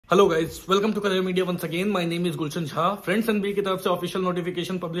Hello guys, welcome to career media once again. My name is Gulshan Jha. Friends, NBA की तरफ से official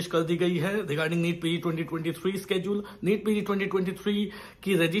notification publish कर दी गई है regarding NEET PG 2023 schedule. NEET PG 2023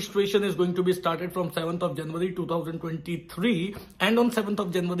 की registration is going to be started from 7th of January 2023 and on 7th of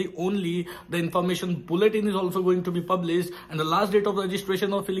January only the information bulletin is also going to be published and the last date of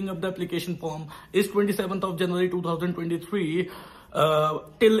registration or filling up the application form is 27th of January 2023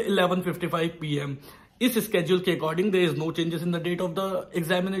 till 11:55 p.m. इस schedule के according there is no changes in the date of the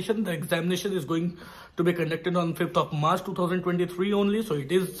examination. The examination is going to be conducted on 5th of March 2023 only, so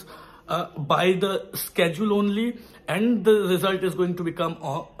it is by the schedule only, and the result is going to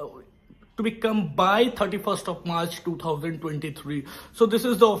become by 31st of March 2023. So this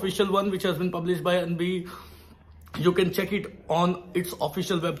is the official one which has been published by NB. You can check it on its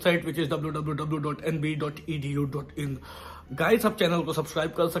official website which is www.nb.edu.in. Guys, आप channel को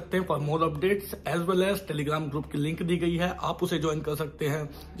subscribe कर सकते हैं for more updates as well as Telegram group की link दी गई है, आप उसे ज्वाइन कर सकते हैं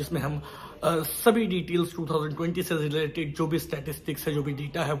जिसमें हम सभी डिटेल्स 2020 से रिलेटेड जो भी स्टैटिस्टिक्स है, जो भी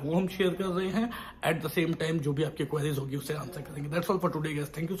डेटा है वो हम शेयर कर रहे हैं। एट द सेम टाइम जो भी आपकी क्वेरीज होगी उसे आंसर करेंगे। That's all for today guys.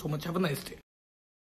 Thank you so much. Have a nice day.